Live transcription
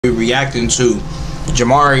reacting to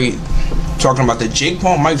Jamari talking about the Jake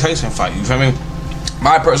Paul Mike Tyson fight. You feel me?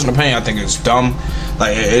 My personal opinion, I think it's dumb.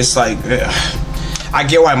 Like, it's like, I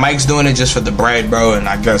get why Mike's doing it just for the bread, bro, and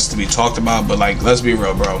I guess to be talked about, but like, let's be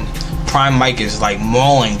real, bro. Prime Mike is like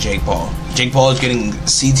mauling Jake Paul. Jake Paul is getting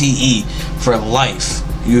CTE for life.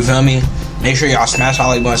 You feel me? Make sure y'all smash that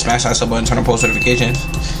like button, smash that sub button, turn on post notifications.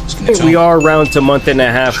 We are around a month and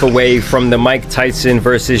a half away from the Mike Tyson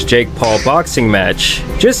versus Jake Paul boxing match.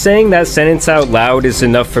 Just saying that sentence out loud is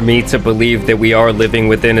enough for me to believe that we are living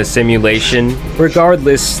within a simulation.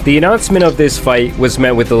 Regardless, the announcement of this fight was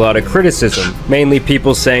met with a lot of criticism, mainly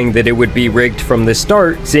people saying that it would be rigged from the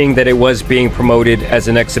start, seeing that it was being promoted as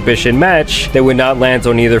an exhibition match that would not land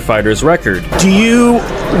on either fighter's record. Do you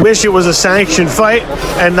wish it was a sanctioned fight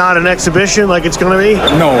and not an exhibition like it's going to be?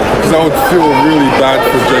 No, because I would feel really bad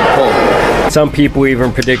for Jake Paul. Some people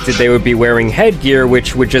even predicted they would be wearing headgear,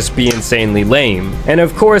 which would just be insanely lame. And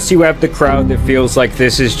of course, you have the crowd that feels like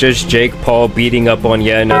this is just Jake Paul beating up on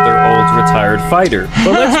yet another old retired fighter.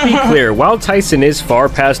 But let's be clear, while Tyson is far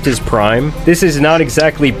past his prime, this is not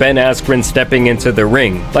exactly Ben Askren stepping into the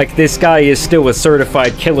ring. Like, this guy is still a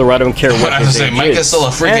certified killer, I don't care what his age Mike is still a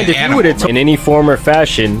freaking and if animal, you would have in any form or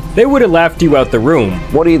fashion, they would have laughed you out the room.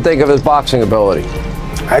 What do you think of his boxing ability?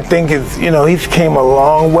 I think it's, he's came a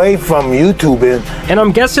long way from YouTubing. And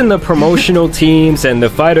I'm guessing the promotional teams and the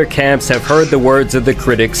fighter camps have heard the words of the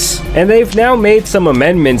critics, and they've now made some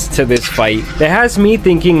amendments to this fight that has me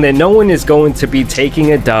thinking that no one is going to be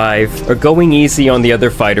taking a dive or going easy on the other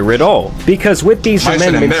fighter at all. Because with these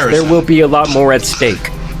amendments, there will be a lot more at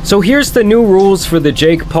stake. So here's the new rules for the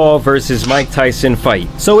Jake Paul versus Mike Tyson fight.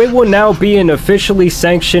 So it will now be an officially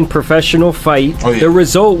sanctioned professional fight. The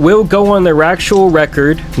result will go on their actual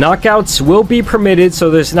record. Knockouts will be permitted, so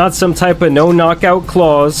there's not some type of no knockout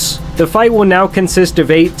clause. The fight will now consist of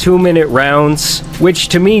 8 2-minute rounds, which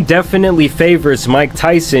to me definitely favors Mike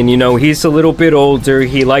Tyson. He's a little bit older,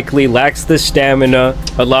 he likely lacks the stamina.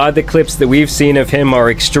 A lot of the clips that we've seen of him are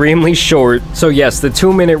extremely short. So yes, the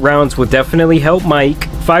 2-minute rounds will definitely help Mike.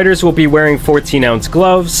 Fighters will be wearing 14-ounce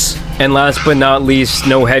gloves. And last but not least,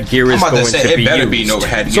 no headgear is going to be used. No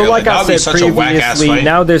headgear. So like I said previously,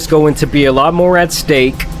 now there's going to be a lot more at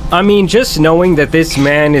stake. I mean, just knowing that this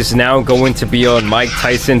man is now going to be on Mike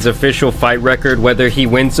Tyson's official fight record, whether he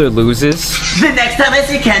wins or loses. The next time I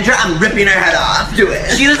see Kendra, I'm ripping her head off. Do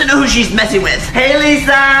it. She doesn't know who she's messing with. Hey,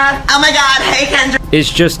 Lisa. Oh my God. Hey, Kendra.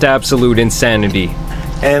 It's just absolute insanity.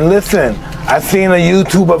 And listen, I seen a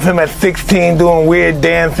YouTube of him at 16 doing weird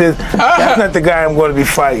dances. That's not the guy I'm going to be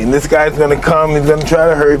fighting. This guy's going to come, he's going to try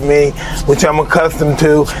to hurt me, which I'm accustomed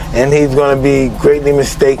to, and he's going to be greatly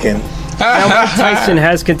mistaken. Now, Mike Tyson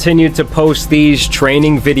has continued to post these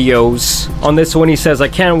training videos. On this one, he says, "I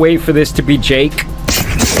can't wait for this to be Jake."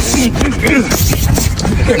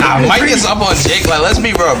 Nah, Mike is up on Jake. Like, let's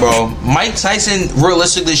be real, bro. Mike Tyson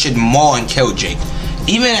realistically should maul and kill Jake.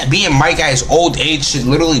 Even being Mike at his old age should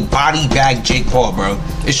literally body bag Jake Paul, bro.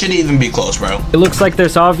 It shouldn't even be close, bro. It looks like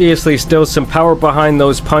there's obviously still some power behind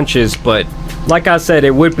those punches, but like I said,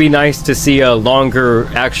 it would be nice to see a longer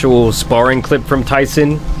actual sparring clip from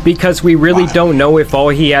Tyson, because we really don't know if all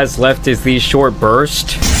he has left is these short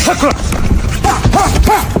bursts.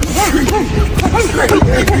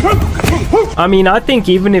 I mean, I think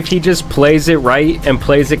even if he just plays it right and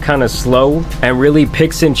plays it kind of slow and really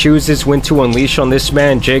picks and chooses when to unleash on this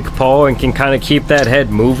man, Jake Paul, and can kind of keep that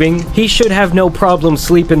head moving, he should have no problem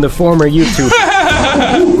sleeping the former YouTuber.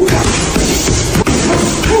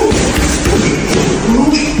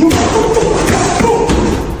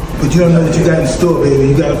 But you don't know what you got in store, baby.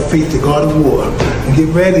 You got to face the God of War. And get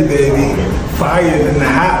ready, baby. Fire in the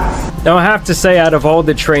house. Now, I have to say, out of all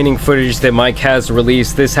the training footage that Mike has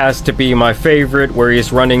released, this has to be my favorite, where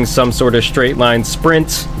he's running some sort of straight line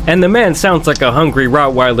sprint, and the man sounds like a hungry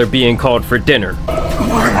Rottweiler being called for dinner.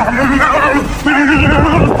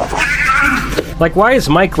 Like, why is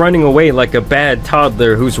Mike running away like a bad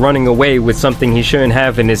toddler who's running away with something he shouldn't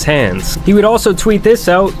have in his hands? He would also tweet this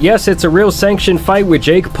out: "Yes, it's a real sanctioned fight with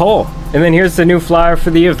Jake Paul." And then here's the new flyer for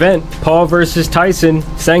the event: Paul versus Tyson,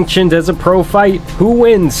 sanctioned as a pro fight. Who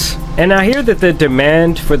wins? And I hear that the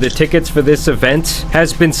demand for the tickets for this event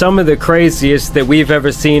has been some of the craziest that we've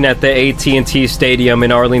ever seen at the AT&T Stadium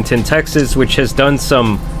in Arlington, Texas, which has done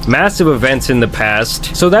some massive events in the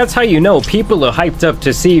past. So that's how you know people are hyped up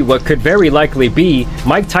to see what could very likely be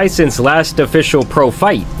Mike Tyson's last official pro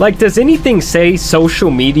fight. Like, does anything say social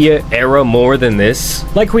media era more than this?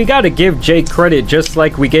 Like, we gotta give Jake credit just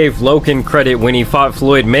like we gave Logan credit when he fought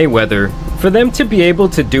Floyd Mayweather. For them to be able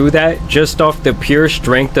to do that just off the pure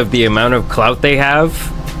strength of the amount of clout they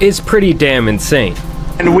have is pretty damn insane.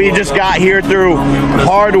 And we just got here through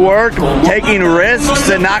hard work, taking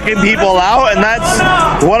risks, and knocking people out, and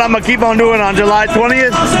that's what I'm gonna keep on doing on July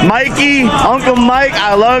 20th. Mikey, Uncle Mike,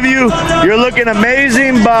 I love you. You're looking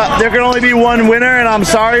amazing, but there can only be one winner, and I'm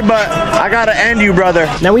sorry, but I gotta end you, brother.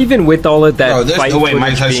 Now, even with all of that fight no way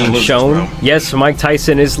Mike footage Tyson being loses, shown, bro. yes, Mike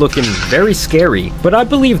Tyson is looking very scary, but I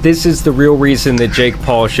believe this is the real reason that Jake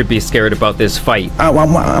Paul should be scared about this fight.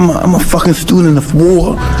 I'm a fucking student of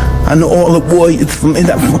war. I know all the warriors from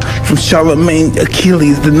Charlemagne,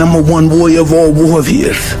 Achilles, the #1 warrior of all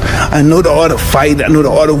warriors. I know the art of fight. I know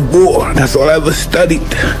the art of war. That's all I ever studied.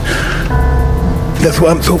 That's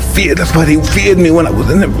why I'm so feared. That's why they feared me when I was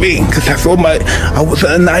in the ring, because that's all I was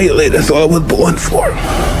an annihilator. That's all I was born for.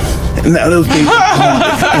 And now those days are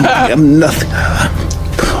gone. I'm nothing.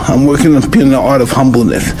 I'm working on being the art of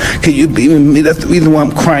humbleness. Can you believe in me? That's the reason why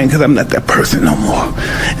I'm crying, because I'm not that person no more.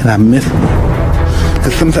 And I miss me.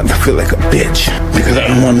 Because sometimes I feel like a bitch. Because I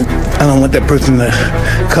don't want that person to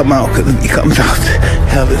come out, because if he comes out,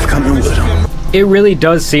 hell is coming with him. It really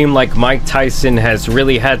does seem like Mike Tyson has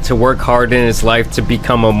really had to work hard in his life to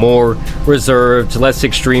become a more reserved, less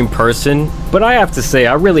extreme person. But I have to say,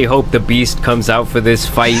 I really hope the beast comes out for this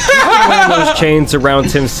fight. He's been wearing those chains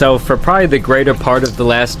around himself for probably the greater part of the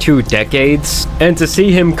last 2 decades. And to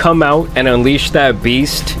see him come out and unleash that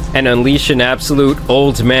beast, and unleash an absolute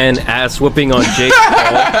old man ass whooping on Jake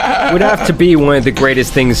Paul, would have to be one of the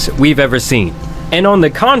greatest things we've ever seen. And on the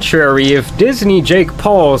contrary, if Disney Jake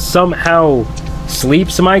Paul somehow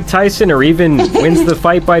sleeps Mike Tyson or even wins the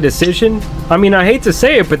fight by decision, I mean, I hate to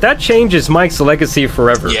say it, but that changes Mike's legacy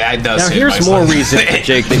forever. Yeah, it does. Now, here's more reason for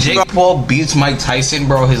Jake. If Jake Paul beats Mike Tyson,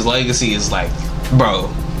 bro, his legacy is like, bro,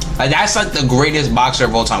 like, that's like the greatest boxer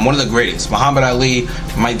of all time. One of the greatest. Muhammad Ali,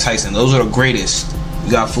 Mike Tyson. Those are the greatest.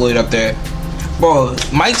 You got Floyd up there. Bro,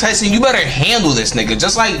 Mike Tyson, you better handle this nigga.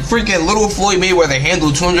 Just like freaking little Floyd Mayweather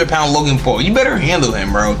handled 200-pound Logan Paul. You better handle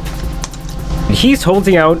him, bro. He's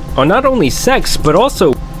holding out on not only sex, but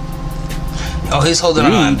also he's holding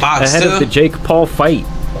on box ahead too? of the Jake Paul fight.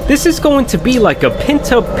 This is going to be like a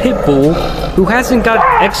pent-up pit bull who hasn't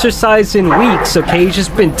got exercise in weeks, okay? He's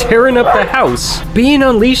just been tearing up the house, being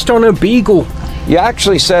unleashed on a beagle. You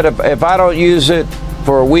actually said if I don't use it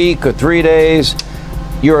for a week or 3 days,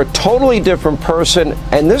 you're a totally different person,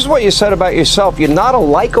 and this is what you said about yourself. You're not a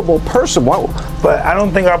likable person. Whoa. But I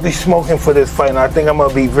don't think I'll be smoking for this fight. And I think I'm going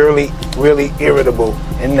to be really, really irritable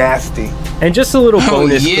and nasty. And just a little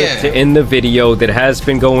bonus clip to end the video that has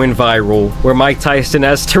been going viral, where Mike Tyson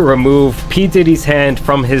has to remove P. Diddy's hand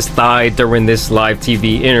from his thigh during this live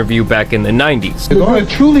TV interview back in the 90s. It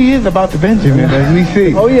truly is about the Benjamin, as we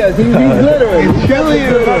see. Oh yes, he's glittering. It truly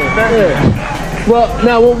is about the Benjamin. Well,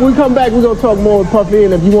 now when we come back, we're gonna talk more with Puffy,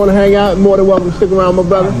 and if you want to hang out, more than welcome to stick around, my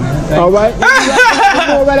brother. All right.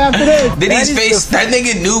 Right after this. Diddy's face, that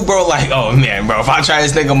nigga knew, bro, like, oh man, bro, if I try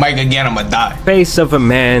this nigga Mike again, I'ma die. Face of a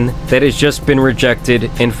man that has just been rejected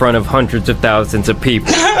in front of hundreds of thousands of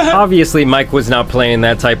people. Obviously, Mike was not playing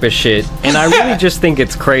that type of shit, and I really just think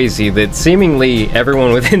it's crazy that seemingly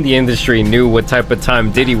everyone within the industry knew what type of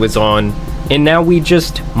time Diddy was on, and now we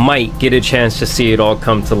just might get a chance to see it all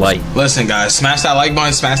come to light. Listen, guys, smash that like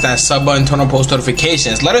button, smash that sub button, turn on post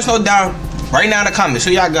notifications. Let us know down right now in the comments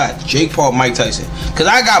who y'all got, Jake Paul, Mike Tyson. Because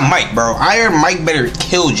I got Mike, bro. I heard Mike better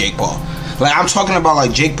kill Jake Paul. Like, I'm talking about,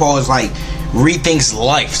 like, Jake Paul is, like, rethinks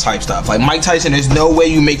life type stuff. Like, Mike Tyson, there's no way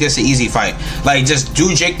you make this an easy fight. Like, just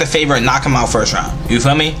do Jake the favor and knock him out first round. You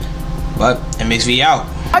feel me? But it makes me out.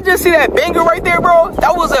 I just see that banger right there, bro.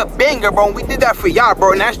 That was a banger, bro. We did that for y'all,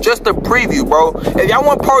 bro, and that's just a preview, bro. If y'all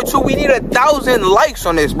want part 2, we need 1,000 likes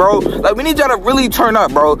on this, bro. Like, we need y'all to really turn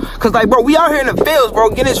up, bro. Cause, like, bro, we out here in the fields, bro,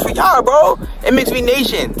 getting this for y'all, bro. It makes me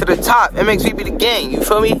nation to the top. It makes me be the gang. You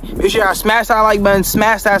feel me? Make sure y'all smash that like button,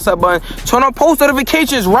 smash that sub button, turn on post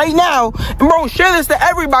notifications right now, and bro, share this to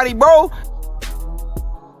everybody, bro.